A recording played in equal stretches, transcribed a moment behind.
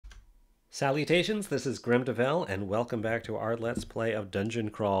Salutations, this is Grimdevel, and welcome back to our Let's Play of Dungeon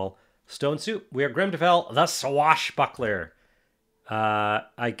Crawl Stone Soup. We are Grimdevel, the Swashbuckler.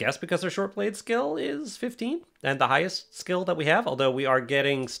 I guess because our short blade skill is 15, and the highest skill that we have, although we are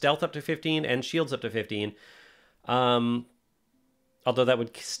getting stealth up to 15 and shields up to 15. Although that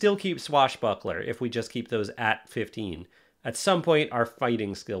would still keep Swashbuckler if we just keep those at 15. At some point, our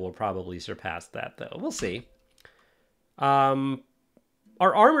fighting skill will probably surpass that, though. We'll see.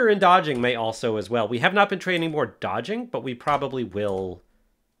 Our armor and dodging may also as well. We have not been training more dodging, but we probably will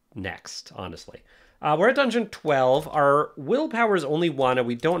next, honestly. We're at Dungeon 12. Our willpower is only 1, and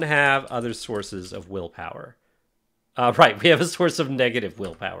we don't have other sources of willpower. Right, we have a source of negative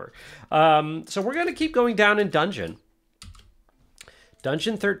willpower. So we're going to keep going down in dungeon.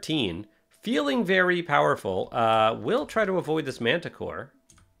 Dungeon 13. Feeling very powerful. We'll try to avoid this manticore.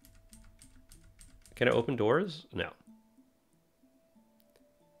 Can it open doors? No.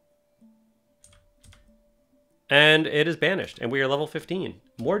 And it is banished, and we are level 15.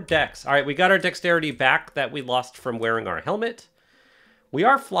 More dex. All right, we got our dexterity back that we lost from wearing our helmet. We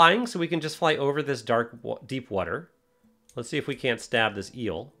are flying, so we can just fly over this dark, deep water. Let's see if we can't stab this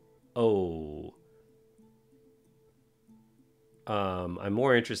eel. Oh. I'm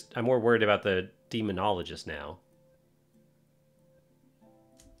more worried about the demonologist now.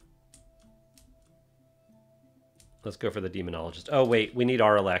 Let's go for the demonologist. Oh, wait, we need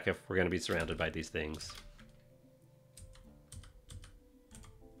Aralek if we're going to be surrounded by these things.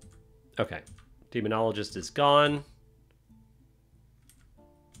 Okay, demonologist is gone.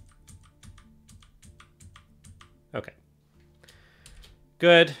 Okay.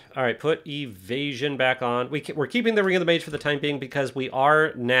 Good. All right, put evasion back on. We're keeping the Ring of the Mage for the time being because we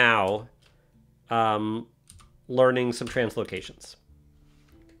are now learning some translocations.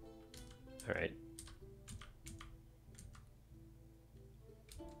 All right.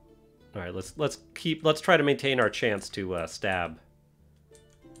 All right, let's try to maintain our chance to stab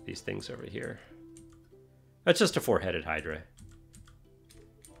these things over here. That's just a 4-headed Hydra.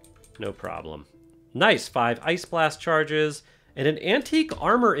 No problem. Nice, 5 Ice Blast charges and an Antique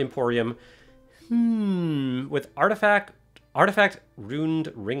Armor Emporium. With Artifact Runed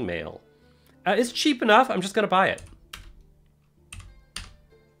Ringmail. It's cheap enough. I'm just going to buy it.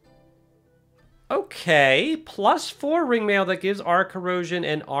 Okay, +4 Ringmail that gives R Corrosion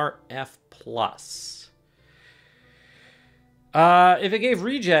and RF+. If it gave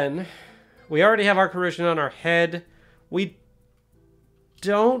regen, we already have our corrosion on our head. We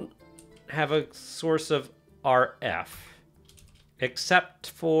don't have a source of RF,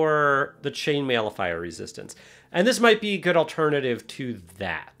 except for the chainmail fire resistance. And this might be a good alternative to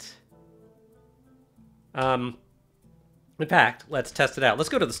that. In fact, let's test it out. Let's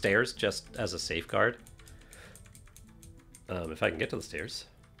go to the stairs, just as a safeguard. If I can get to the stairs.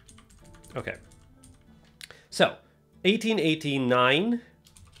 Okay. So, 18, 18, 9.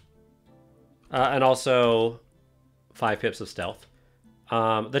 And also 5 pips of stealth.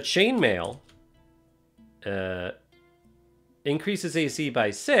 The chainmail increases AC by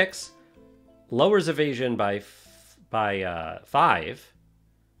 6, lowers evasion by 5.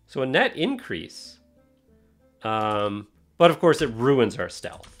 So a net increase. But of course it ruins our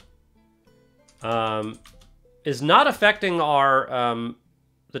stealth. Is not affecting our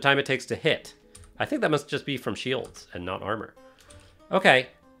the time it takes to hit. I think that must just be from shields and not armor. Okay,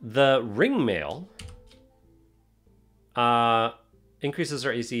 the ringmail increases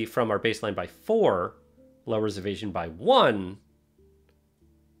our AC from our baseline by 4, lowers evasion by 1.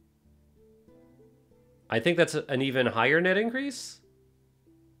 I think that's an even higher net increase.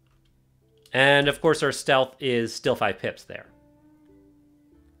 And of course our stealth is still 5 pips there.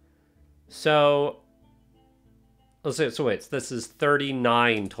 So let's say, so wait, this is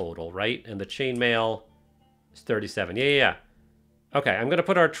 39 total, right? And the chainmail is 37. Yeah. Okay, I'm going to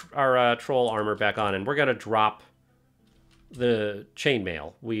put our troll armor back on, and we're going to drop the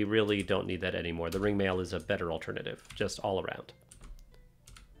chainmail. We really don't need that anymore. The ringmail is a better alternative, just all around.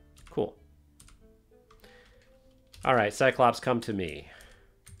 Cool. All right, Cyclops, come to me.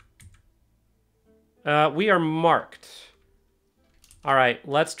 We are marked. All right,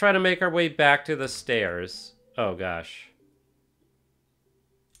 let's try to make our way back to the stairs. Oh, gosh.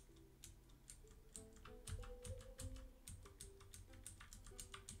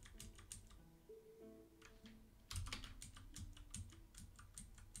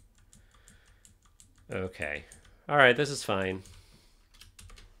 Okay. All right, this is fine.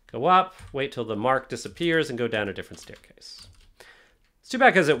 Go up, wait till the mark disappears, and go down a different staircase. It's too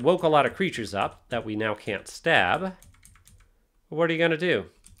bad because it woke a lot of creatures up that we now can't stab. What are you going to do?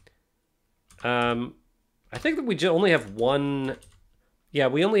 I think that we only have one... Yeah,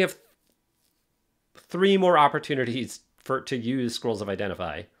 we only have 3 more opportunities to use Scrolls of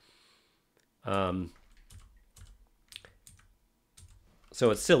Identify. So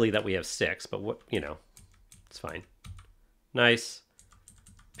it's silly that we have 6, but what, you know, it's fine. Nice.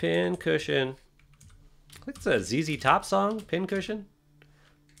 Pincushion. I think it's a ZZ Top song, Pincushion.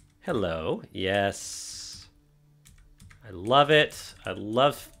 Hello. Yes. I love it. I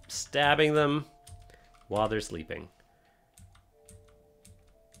love stabbing them while they're sleeping.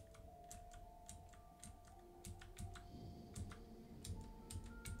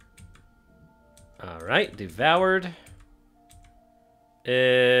 All right, devoured.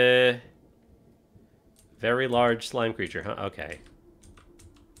 Very large slime creature, huh? Okay.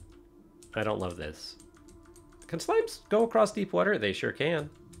 I don't love this. Can slimes go across deep water? They sure can.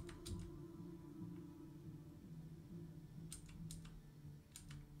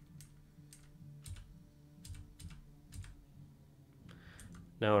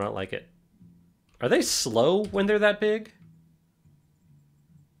 No, I don't like it. Are they slow when they're that big?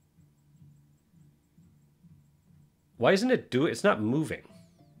 Why isn't it it's not moving?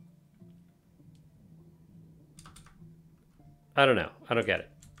 I don't know. I don't get it.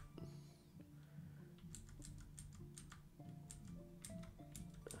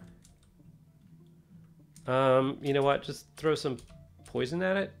 You know what? Just throw some poison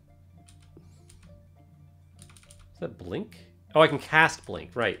at it. Is that blink? Oh, I can cast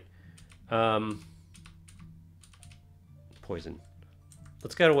blink, right. Poison.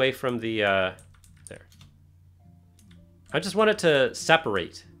 Let's get away from the, there. I just want it to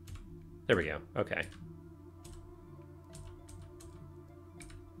separate. There we go. Okay.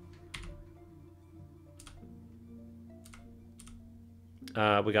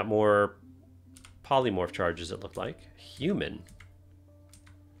 We got more polymorph charges, it looked like. Human.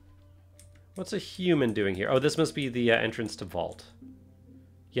 What's a human doing here? Oh, this must be the entrance to vault.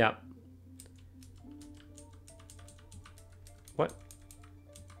 Yeah. What?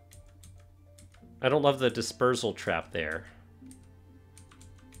 I don't love the dispersal trap there.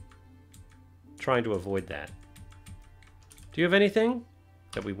 Trying to avoid that. Do you have anything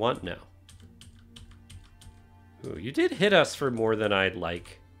that we want? No. Ooh, you did hit us for more than I'd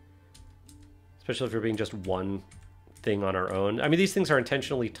like. Especially if you're being just one thing on our own. I mean, these things are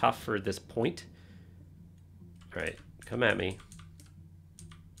intentionally tough for this point. All right, come at me.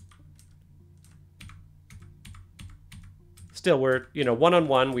 Still, we're, you know,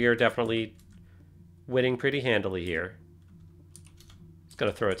 one-on-one, we are definitely winning pretty handily here. Just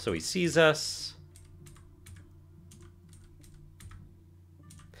gotta throw it so he sees us.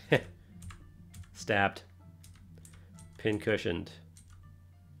 Stabbed. Pincushioned.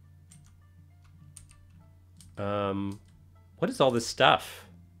 What is all this stuff?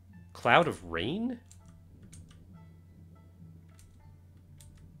 Cloud of rain?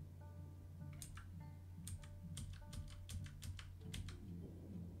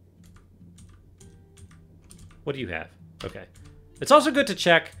 What do you have? Okay. It's also good to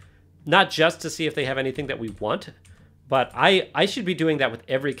check, not just to see if they have anything that we want, but I should be doing that with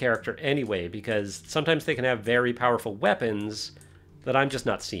every character anyway, because sometimes they can have very powerful weapons that I'm just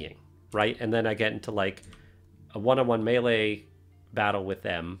not seeing, right? And then I get into, like, a one-on-one melee battle with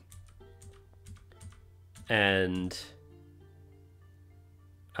them. And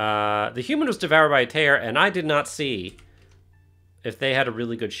the human was devoured by a tear, and I did not see if they had a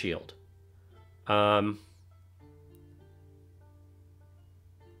really good shield.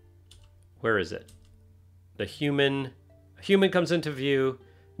 Where is it? The human comes into view.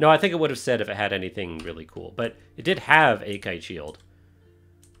 No, I think it would have said if it had anything really cool, but it did have a kite shield.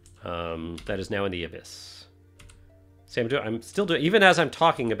 That is now in the abyss. See, I'm still doing, even as I'm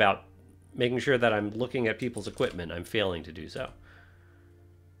talking about making sure that I'm looking at people's equipment, I'm failing to do so.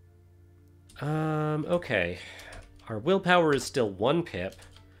 Okay. Our willpower is still 1 pip.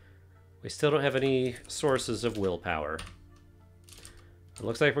 We still don't have any sources of willpower. It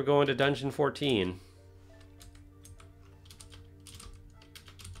looks like we're going to Dungeon 14.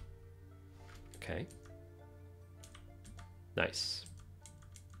 Okay. Nice.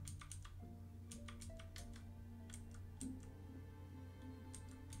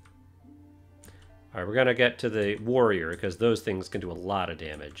 All right, we're going to get to the warrior, because those things can do a lot of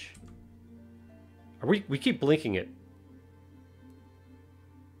damage. We keep blinking it,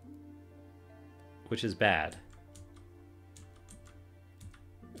 which is bad.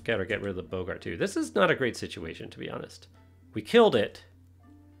 Gotta get rid of the Bogart, too. This is not a great situation, to be honest. We killed it.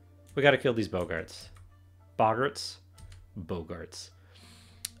 We gotta kill these Bogarts. Bogarts? Bogarts.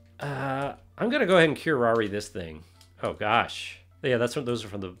 I'm gonna go ahead and Curari this thing. Oh, gosh. Yeah, those are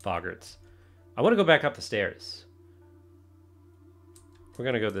from the Bogarts. I want to go back up the stairs. We're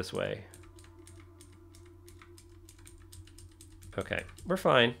going to go this way. Okay, we're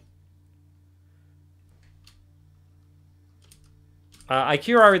fine. I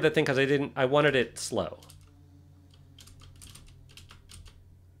Curaried that thing because I wanted it slow.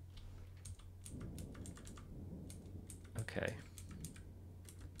 Okay.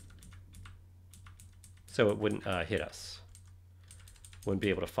 So it wouldn't hit us. Wouldn't be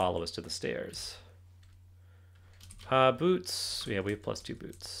able to follow us to the stairs. Boots. Yeah, we have +2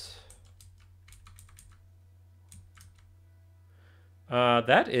 boots.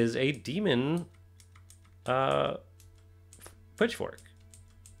 That is a demon pitchfork.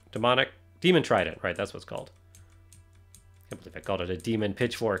 Demon trident, right, that's what it's called. Can't believe I called it a demon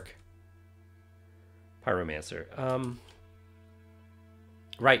pitchfork. Pyromancer.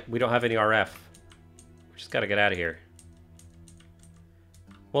 Right, we don't have any RF. We just gotta get out of here.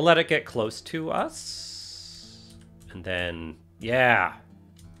 We'll let it get close to us. And then, yeah.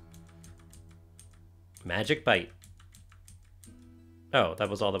 Magic bite. Oh, that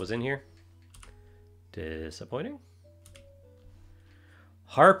was all that was in here? Disappointing.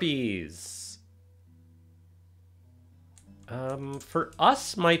 Harpies. For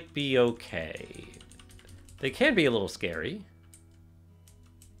us might be okay. They can be a little scary.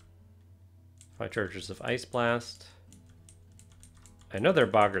 5 charges of Ice Blast. I know there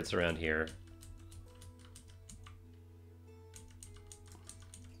are boggarts around here.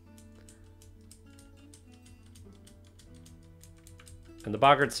 And the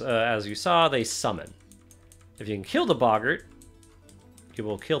boggarts, as you saw, they summon. If you can kill the boggart, you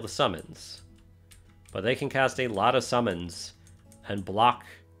will kill the summons. But they can cast a lot of summons and block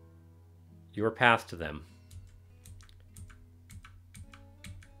your path to them.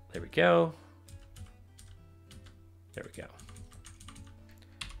 There we go. There we go.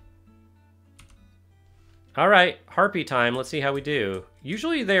 All right, Harpy time. Let's see how we do.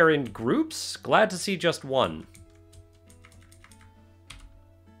 Usually they're in groups. Glad to see just one.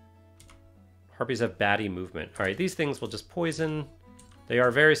 Harpies have batty movement. All right, these things will just poison. They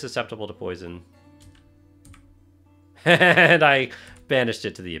are very susceptible to poison. And I banished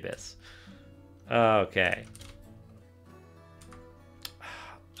it to the abyss. Okay.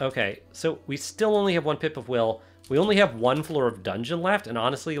 Okay, so we still only have 1 pip of will. We only have 1 floor of dungeon left, and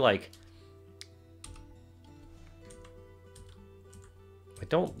honestly, like, I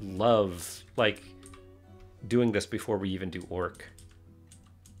don't love, like, doing this before we even do orc.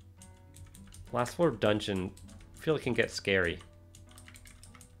 Last floor of dungeon, I feel it can get scary.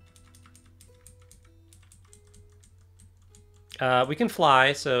 We can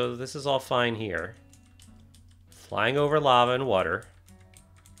fly, so this is all fine here. Flying over lava and water.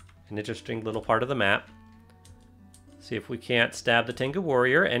 An interesting little part of the map. See if we can't stab the Tengu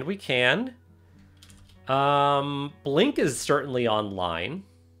warrior, and we can. Blink is certainly online.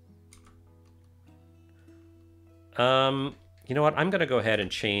 You know what? I'm going to go ahead and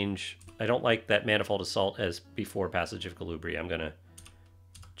change. I don't like that Manifold Assault as before Passage of Galubri. I'm going to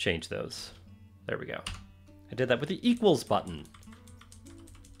change those. There we go. I did that with the equals button.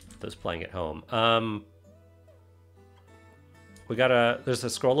 Those playing at home. We got there's a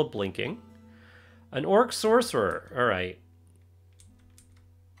scroll of blinking. An orc sorcerer. All right.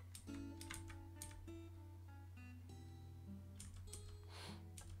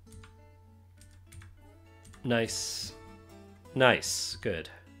 Nice. Nice. Good.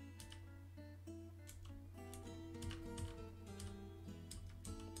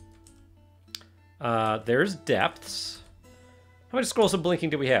 There's depths. How many scrolls of blinking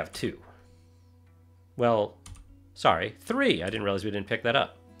do we have? 2. Well, sorry, 3. I didn't realize we didn't pick that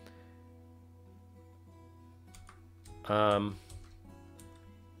up. I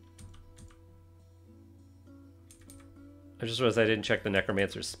just realized I didn't check the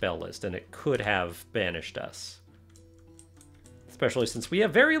Necromancer's spell list, and it could have banished us. Especially since we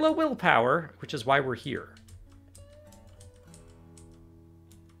have very low willpower, which is why we're here.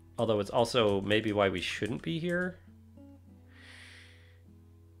 Although it's also maybe why we shouldn't be here.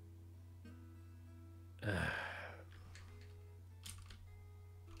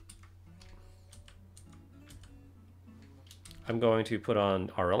 I'm going to put on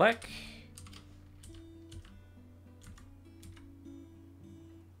Aralek.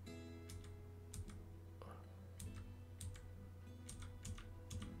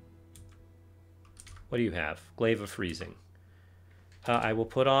 What do you have? Glaive of Freezing. I will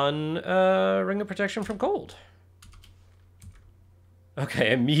put on Ring of Protection from Cold.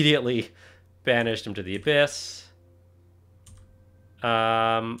 Okay, immediately banished him to the Abyss.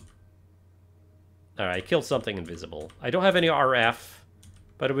 Alright, killed something invisible. I don't have any RF,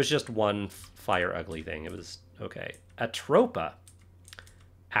 but it was just one fire ugly thing. It was okay. Atropa.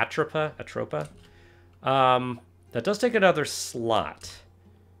 Atropa? That does take another slot.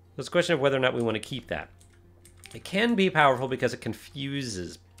 There's a question of whether or not we want to keep that. It can be powerful because it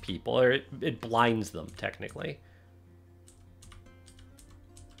confuses people, or it blinds them, technically.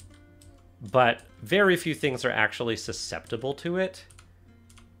 But very few things are actually susceptible to it.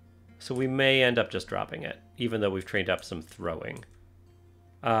 So we may end up just dropping it, even though we've trained up some throwing.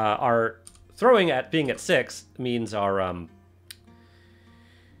 Our throwing at being at 6 means our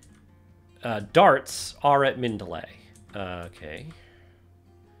darts are at min delay. Okay.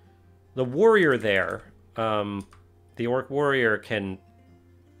 The warrior there, the orc warrior can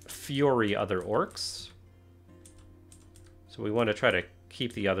fury other orcs. So we want to try to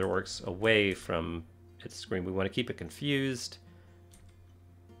keep the other orcs away from its screen. We want to keep it confused.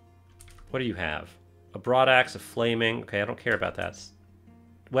 What do you have? A broad axe of flaming. Okay, I don't care about that.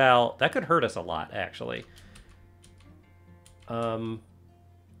 Well, that could hurt us a lot, actually. All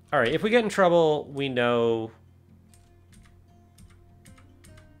right, if we get in trouble, we know...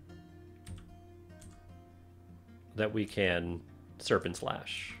 that we can Serpent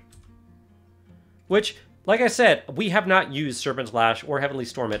Slash. Which, like I said, we have not used Serpent Slash or Heavenly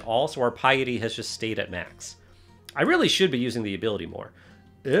Storm at all, so our piety has just stayed at max. I really should be using the ability more.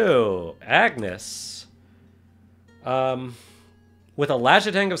 Ew, Agnes. With a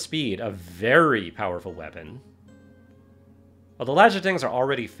Lajatang of Speed, a very powerful weapon. Well, the Lajatangs are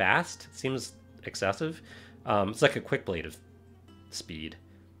already fast. It seems excessive. It's like a quick blade of speed.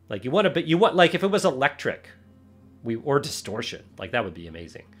 Like you want a bit. You want like if it was electric, or distortion. Like that would be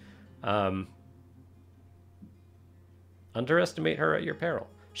amazing. Underestimate her at your peril.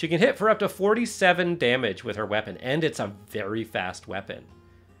 She can hit for up to 47 damage with her weapon, and it's a very fast weapon.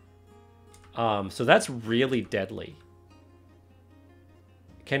 So that's really deadly.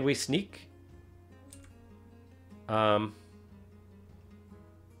 Can we sneak? I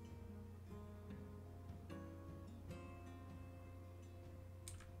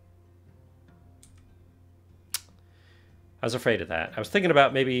was afraid of that. I was thinking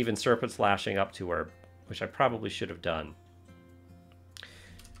about maybe even Serpent Slashing up to her, which I probably should have done.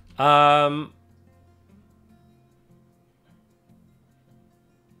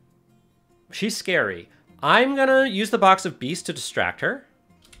 She's scary. I'm gonna use the Box of Beasts to distract her.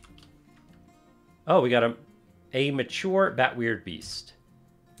 Oh, we got a mature Bat-Weird Beast.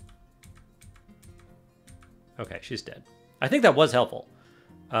 Okay, she's dead. I think that was helpful.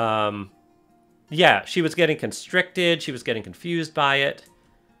 Yeah, she was getting constricted. She was getting confused by it.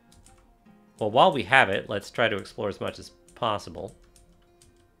 Well, while we have it, let's try to explore as much as possible.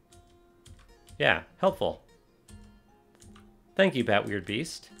 Yeah, helpful. Thank you, Bat-Weird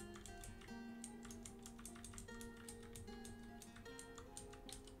Beast.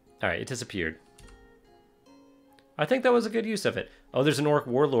 Alright, it disappeared. I think that was a good use of it. Oh, there's an Orc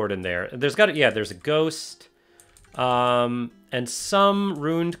Warlord in there. There's got yeah, there's a ghost. And some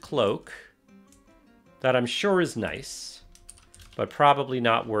ruined cloak. That I'm sure is nice. But probably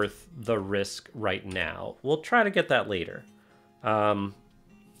not worth the risk right now. We'll try to get that later.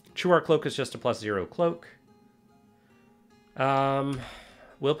 True Art Cloak is just a +0 cloak.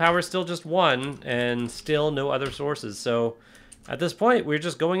 Willpower is still just 1, and still no other sources. So at this point, we're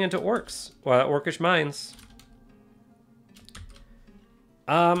just going into orcs. Orcish Mines.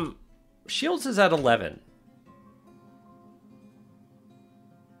 Shields is at 11.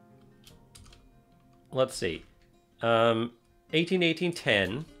 Let's see. 18, 18,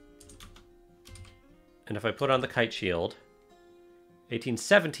 10. And if I put on the kite shield, 18,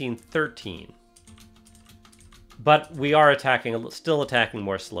 17, 13. But we are attacking, still attacking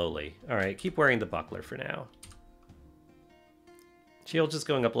more slowly. All right, keep wearing the buckler for now. Shield's just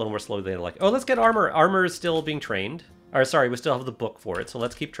going up a little more slowly than I like. Oh, let's get armor. Armor is still being trained. Or sorry, we still have the book for it, so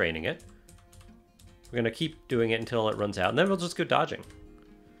let's keep training it. We're going to keep doing it until it runs out, and then we'll just go dodging.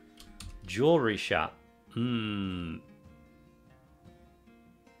 Jewelry shop.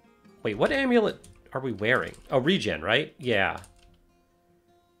 Wait, what amulet are we wearing? Oh, regen, right? Yeah.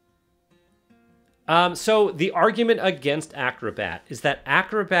 So the argument against Acrobat is that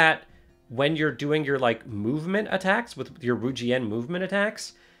Acrobat, when you're doing your like movement attacks with your Rujian movement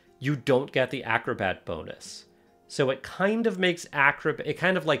attacks, you don't get the Acrobat bonus. So it kind of makes Acrobat, it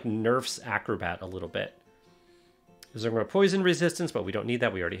kind of like nerfs Acrobat a little bit. There's a poison resistance, but we don't need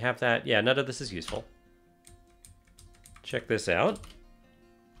that. We already have that. Yeah, none of this is useful. Check this out.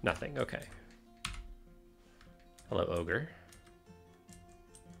 Nothing. Okay. Hello, Ogre.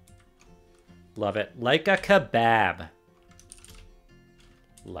 Love it. Like a kebab.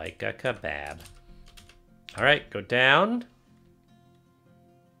 Like a kebab. All right, go down.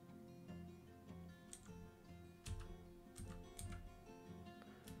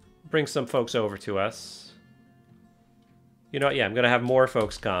 Bring some folks over to us. You know what? Yeah, I'm going to have more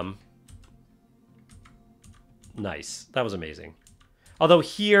folks come. Nice. That was amazing. Although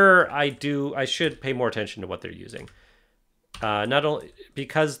here, I should pay more attention to what they're using. Not only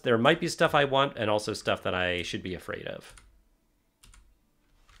because there might be stuff I want, and also stuff that I should be afraid of.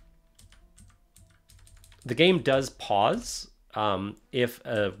 The game does pause if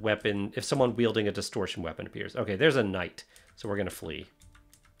someone wielding a distortion weapon appears. Okay, there's a knight, so we're going to flee.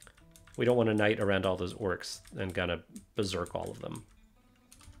 We don't want a knight around all those orcs and gonna berserk all of them.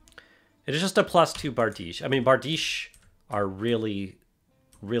 It is just a +2 Bardiche. I mean, Bardiche are really,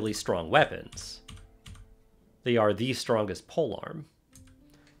 really strong weapons. They are the strongest polearm.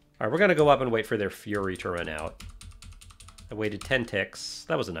 All right, we're gonna go up and wait for their fury to run out. I waited 10 ticks.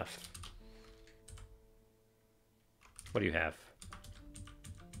 That was enough. What do you have?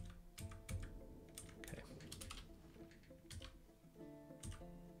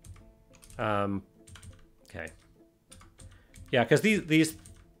 Okay. Yeah, because these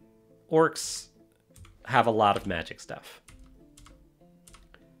orcs have a lot of magic stuff.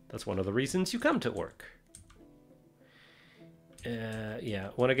 That's one of the reasons you come to orc. Yeah,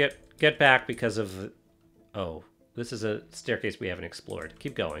 want to get back because of... Oh, this is a staircase we haven't explored.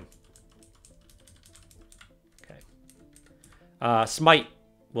 Keep going. Okay. Smite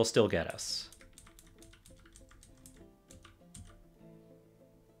will still get us.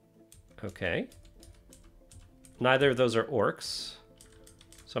 Okay. Neither of those are orcs,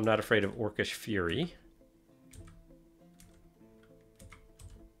 so I'm not afraid of orcish fury.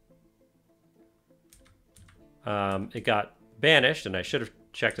 It got banished, and I should have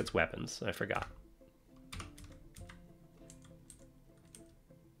checked its weapons. I forgot.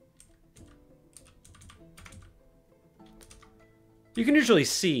 You can usually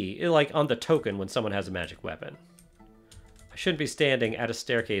see, like, on the token when someone has a magic weapon. I shouldn't be standing at a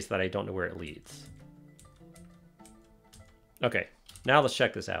staircase that I don't know where it leads. Okay, now let's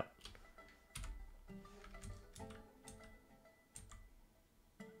check this out.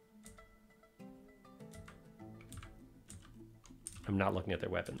 I'm not looking at their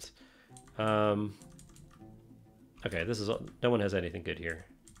weapons. Okay, this is... No one has anything good here.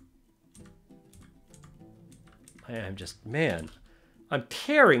 I'm just... Man... I'm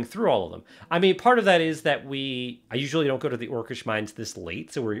tearing through all of them. I mean, part of that is that I usually don't go to the Orcish Mines this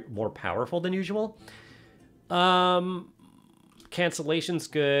late, so we're more powerful than usual. Cancellation's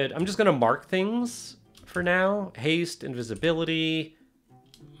good. I'm just going to mark things for now. Haste, invisibility,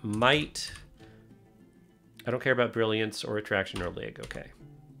 might. I don't care about brilliance or attraction or lig. Okay.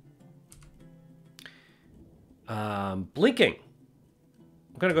 Blinking.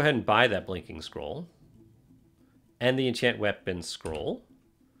 I'm going to go ahead and buy that blinking scroll. And the enchant weapon scroll.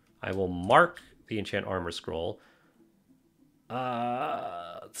 I will mark the enchant armor scroll.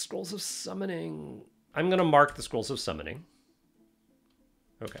 Scrolls of summoning. I'm going to mark the scrolls of summoning.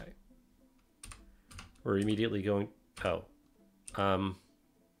 Okay. We're immediately going... Oh.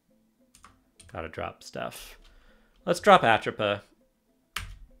 Gotta drop stuff. Let's drop Atropa.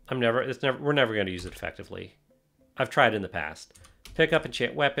 We're never going to use it effectively. I've tried in the past. Pick up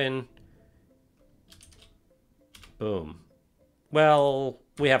enchant weapon. Boom. Well,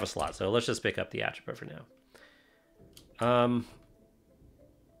 we have a slot, so let's just pick up the Atropa for now.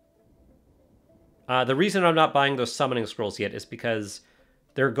 The reason I'm not buying those summoning scrolls yet is because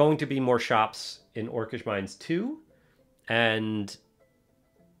there are going to be more shops in Orcish Mines 2, and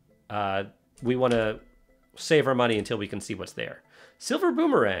we want to save our money until we can see what's there. Silver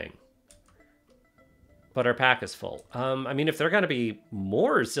Boomerang. But our pack is full. I mean, if there are going to be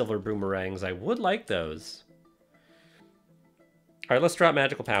more Silver Boomerangs, I would like those. All right, let's drop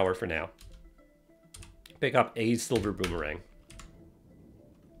magical power for now. Pick up a Silver Boomerang.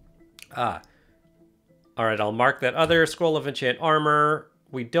 All right, I'll mark that other Scroll of Enchant Armor.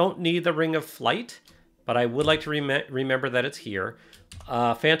 We don't need the Ring of Flight, but I would like to remember that it's here.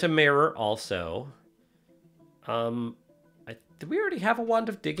 Phantom Mirror also. Did we already have a Wand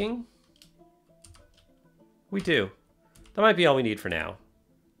of Digging? We do. That might be all we need for now.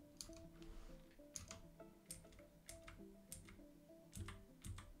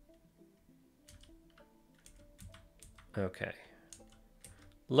 Okay.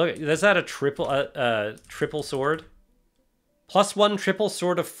 Look, is that a triple sword? +1 triple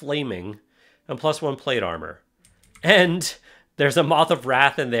sword of flaming and +1 plate armor. And there's a Moth of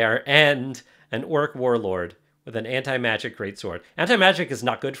Wrath in there and an Orc Warlord with an anti-magic greatsword. Anti-magic is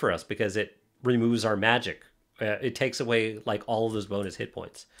not good for us because it removes our magic. It takes away like all of those bonus hit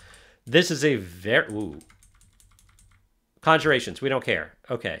points. This is a very... Ooh. Conjurations, we don't care.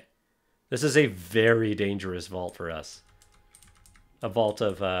 Okay. This is a very dangerous vault for us. A vault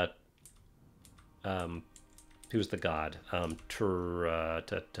of Who's the god?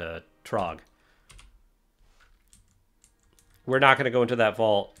 Trog. We're not going to go into that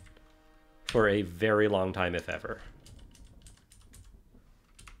vault for a very long time, if ever.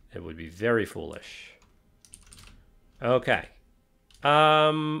 It would be very foolish. Okay. Did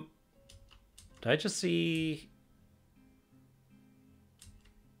I just see...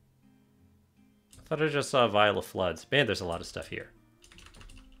 I thought I just saw a vial of floods. Man, there's a lot of stuff here.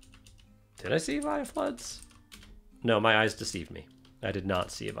 Did I see a vial of floods? No, my eyes deceived me. I did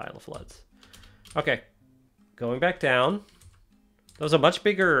not see a vial of floods. Okay. Going back down. That was a much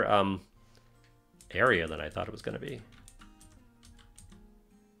bigger area than I thought it was going to be.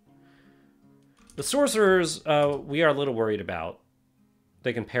 The sorcerers, we are a little worried about.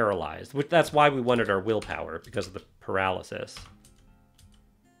 They can paralyze. That's why we wanted our willpower, because of the paralysis.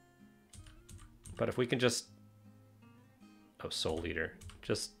 But if we can just... Oh, Soul Eater.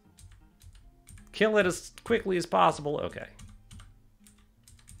 Just kill it as quickly as possible. Okay.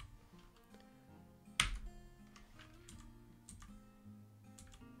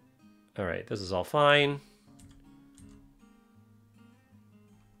 Alright, this is all fine.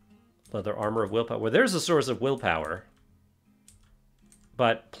 Leather armor of willpower. Well, there's a source of willpower.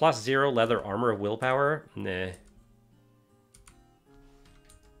 But +0 leather armor of willpower? Nah.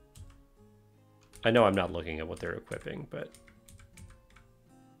 I know I'm not looking at what they're equipping, but...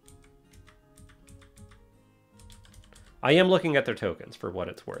 I am looking at their tokens for what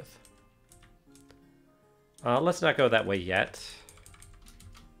it's worth. Let's not go that way yet.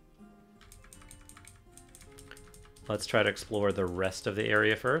 Let's try to explore the rest of the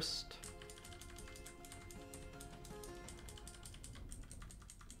area first.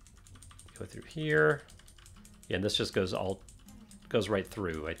 Go through here. Yeah, and this just goes right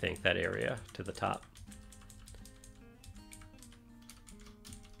through, I think, that area to the top.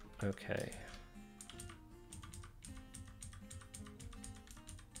 Okay.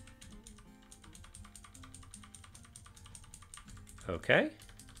 Okay.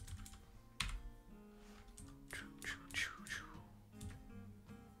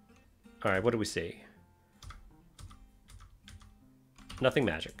 All right, what do we see? Nothing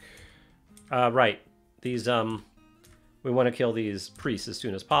magic. Right. These, we want to kill these priests as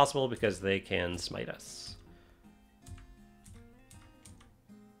soon as possible because they can smite us.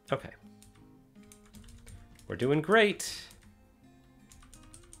 Okay. We're doing great.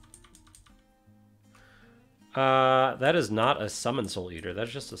 That is not a summon Soul Eater.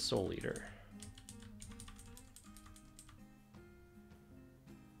 That's just a Soul Eater.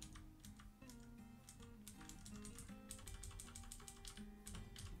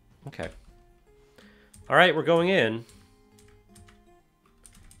 Okay. All right, we're going in.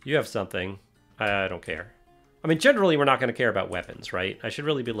 You have something. I don't care. I mean, generally, we're not going to care about weapons, right? I should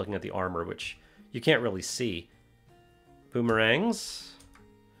really be looking at the armor, which you can't really see. Boomerangs?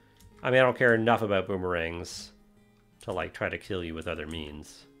 I mean, I don't care enough about boomerangs to, like, try to kill you with other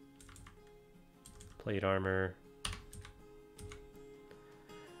means. Plate armor.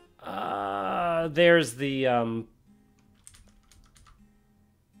 There's the,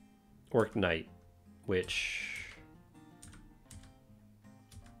 Orc Knight, which...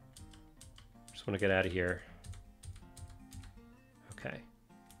 Just want to get out of here. Okay.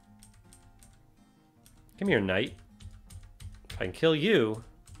 Come here, Knight. If I can kill you...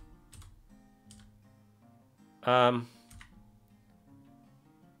 I'm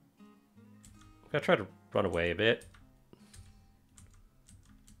gonna try to run away a bit.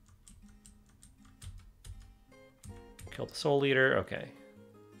 Kill the Soul Eater. Okay.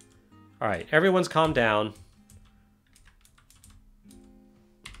 All right, everyone's calmed down.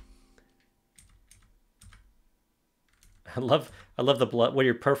 I love the blood. When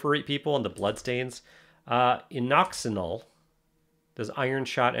you perforate people and the blood stains. Inoxinol does Iron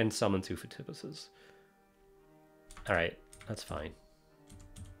Shot and summon 2 Fatipuses. All right, that's fine.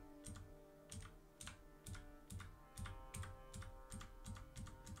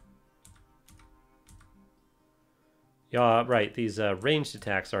 Yeah, right. These ranged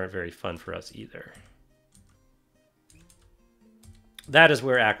attacks aren't very fun for us either. That is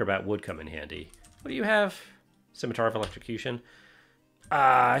where Acrobat would come in handy. What do you have? Scimitar of Electrocution.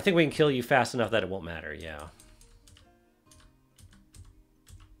 I think we can kill you fast enough that it won't matter, yeah.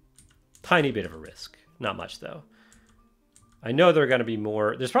 Tiny bit of a risk. Not much, though. I know there are going to be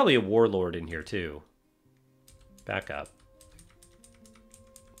more. There's probably a Warlord in here, too. Back up.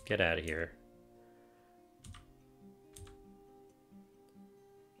 Get out of here.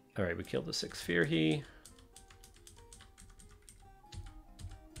 Alright, we killed the 6 Firhi.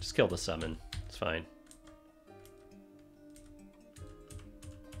 Just kill the summon. It's fine.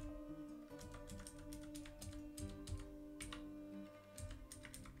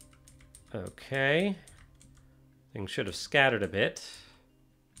 Okay. Things should have scattered a bit.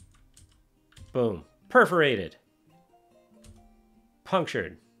 Boom. Perforated.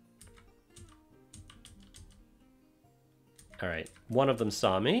 Punctured. Alright. One of them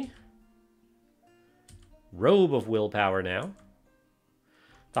saw me. Robe of willpower now.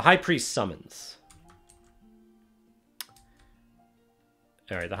 The High Priest summons.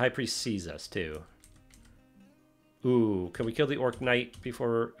 Alright, the High Priest sees us, too. Ooh, can we kill the Orc Knight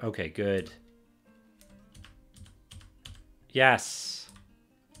before... Okay, good. Yes.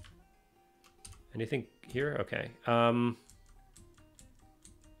 Anything here? Okay.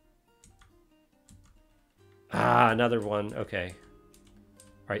 Another one. Okay.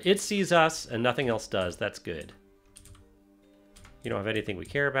 Alright, it sees us, and nothing else does. That's good. You don't have anything we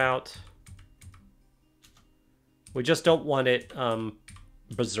care about. We just don't want it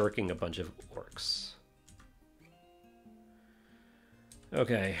berserking a bunch of orcs.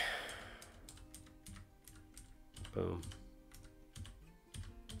 Okay. Boom.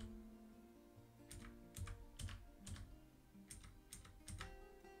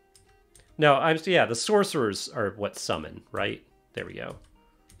 No, yeah, the sorcerers are what summon, right? There we go.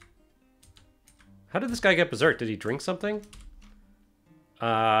 How did this guy get berserked? Did he drink something?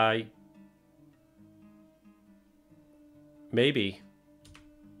 Maybe.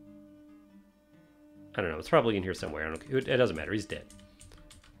 I don't know. It's probably in here somewhere. It doesn't matter. He's dead.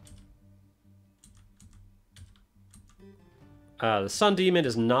 The Sun Demon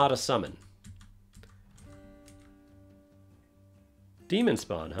is not a summon. Demon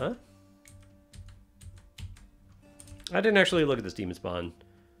spawn, huh? I didn't actually look at this demon spawn.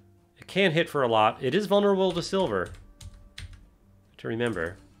 It can hit for a lot. It is vulnerable to silver. To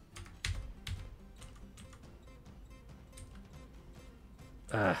remember.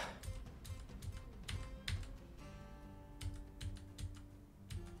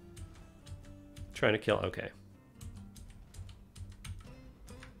 Trying to kill. Okay.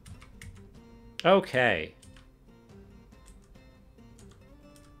 Okay.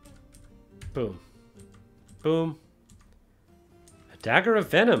 Boom. Boom. A dagger of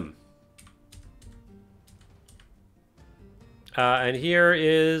venom. And here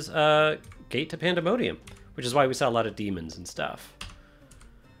is Gate to Pandemonium, which is why we saw a lot of demons and stuff.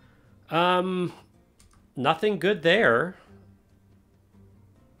 Nothing good there.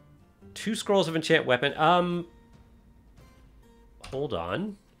 2 scrolls of enchant weapon. Hold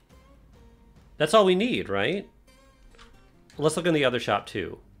on. That's all we need, right? Let's look in the other shop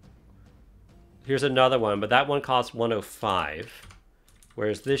too. Here's another one, but that one costs 105.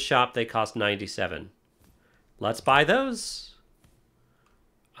 Whereas this shop, they cost 97. Let's buy those.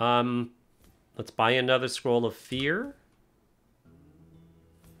 Let's buy another scroll of fear.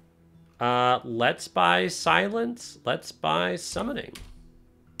 Let's buy silence. Let's buy summoning.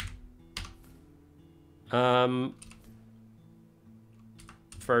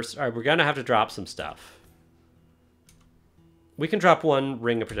 First, all right, we're gonna have to drop some stuff. We can drop 1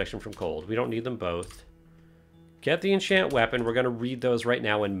 ring of protection from cold. We don't need them both. Get the enchant weapon. We're gonna read those right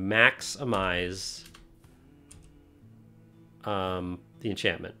now and maximize the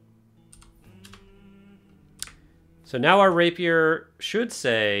enchantment. So now our rapier should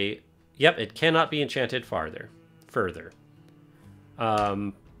say, yep, it cannot be enchanted further.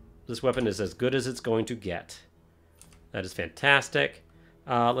 This weapon is as good as it's going to get. That is fantastic.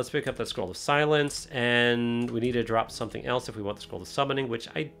 Let's pick up that Scroll of Silence, and we need to drop something else if we want the Scroll of Summoning, which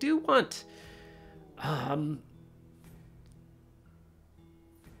I do want.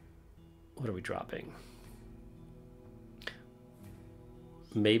 What are we dropping?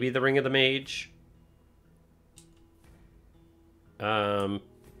 Maybe the Ring of the Mage.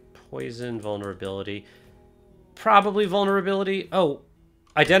 Poison, vulnerability. Probably vulnerability. Oh,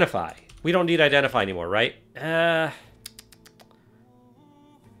 identify. We don't need identify anymore, right?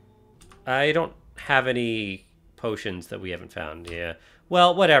 I don't have any potions that we haven't found. Yeah.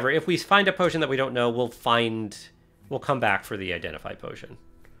 Well, whatever. If we find a potion that we don't know, we'll come back for the identify potion.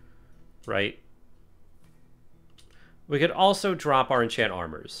 Right? We could also drop our enchant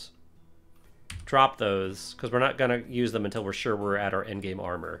armors. Drop those, because we're not going to use them until we're sure we're at our endgame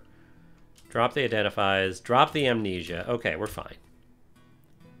armor. Drop the identifies. Drop the amnesia. Okay, we're fine.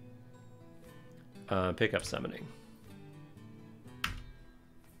 Pick up summoning.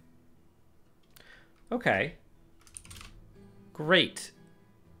 Okay. Great.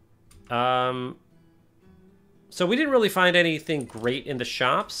 So we didn't really find anything great in the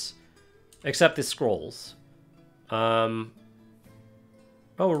shops, except the scrolls. Oh,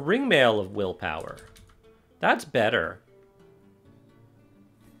 a ringmail of willpower. That's better.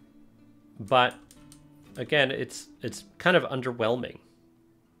 But, again, it's kind of underwhelming.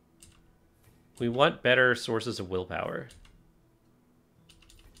 We want better sources of willpower.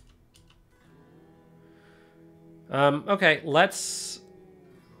 Okay, let's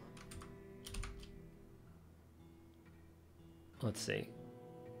see.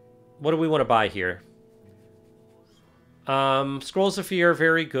 What do we want to buy here? Scrolls of Fear,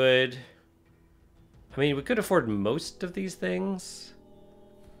 very good. I mean, we could afford most of these things.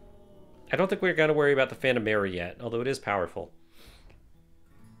 I don't think we're going to worry about the Phantom Mary yet, although it is powerful.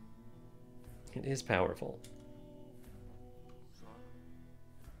 It is powerful.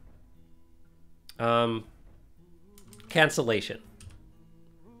 Cancellation.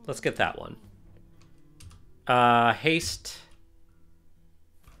 Let's get that one. Haste.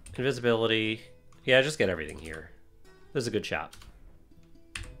 Invisibility. Yeah, just get everything here. This is a good shot.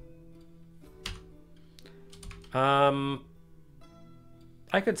 I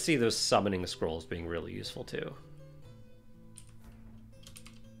could see those summoning scrolls being really useful too.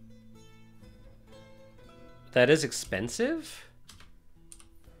 That is expensive,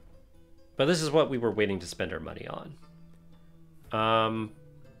 but this is what we were waiting to spend our money on.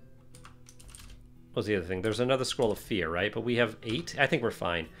 What's the other thing? There's another Scroll of Fear, right? But we have 8. I think we're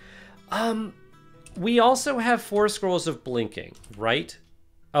fine. We also have 4 Scrolls of Blinking, right?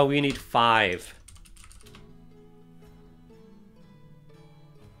 Oh, we need 5.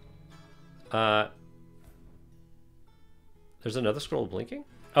 There's another Scroll of Blinking?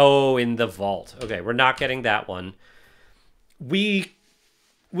 Oh, in the vault. Okay, we're not getting that one. We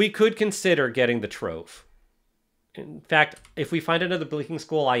could consider getting the Trove. In fact, if we find another Blinking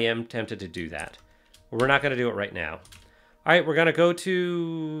Scroll, I am tempted to do that. We're not going to do it right now. All right, we're going to go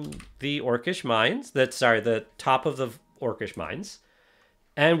to the Orcish Mines. The top of the Orcish Mines.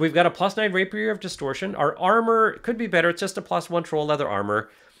 And we've got a +9 Rapier of Distortion. Our armor could be better. It's just a +1 Troll Leather armor.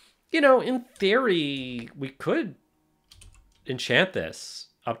 You know, in theory, we could enchant this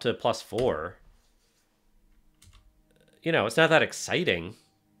up to +4. You know, it's not that exciting.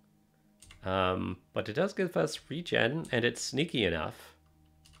 But it does give us regen, and it's sneaky enough.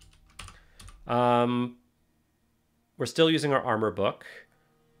 We're still using our armor book.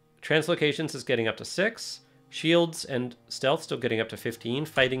 Translocations is getting up to 6. Shields and stealth still getting up to 15.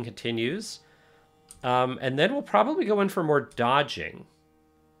 Fighting continues. And then we'll probably go in for more dodging.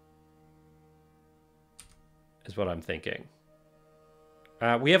 Is what I'm thinking.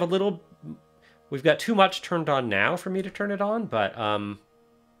 We have a little... We've got too much turned on now for me to turn it on, but... I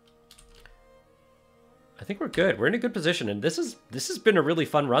think we're good. We're in a good position, and this has been a really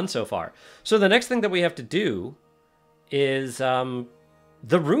fun run so far. So the next thing that we have to do is the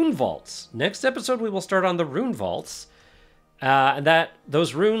rune vaults. Next episode, we will start on the rune vaults, and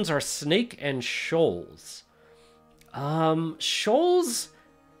those runes are Snake and Shoals. Shoals,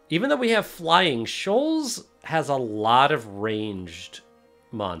 even though we have flying, Shoals has a lot of ranged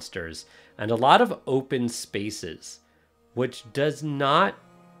monsters and a lot of open spaces, which does not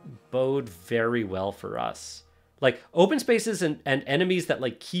bode very well for us. Like open spaces and enemies that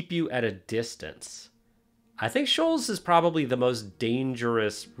like keep you at a distance. I think Shoals is probably the most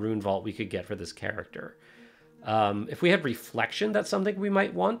dangerous rune vault we could get for this character. If we had reflection, that's something we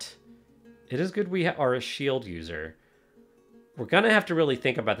might want. It is good we are a shield user. We're gonna have to really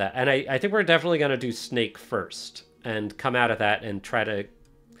think about that, and I think we're definitely gonna do Snake first and come out of that and try to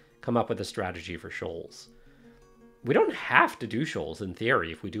come up with a strategy for Shoals. We don't have to do Shoals in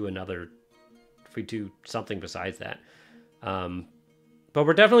theory if we do something besides that. But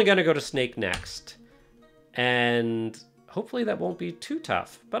we're definitely going to go to Snake next. And hopefully that won't be too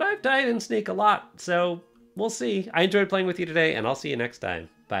tough. But I've died in Snake a lot, so we'll see. I enjoyed playing with you today, and I'll see you next time.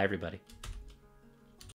 Bye, everybody.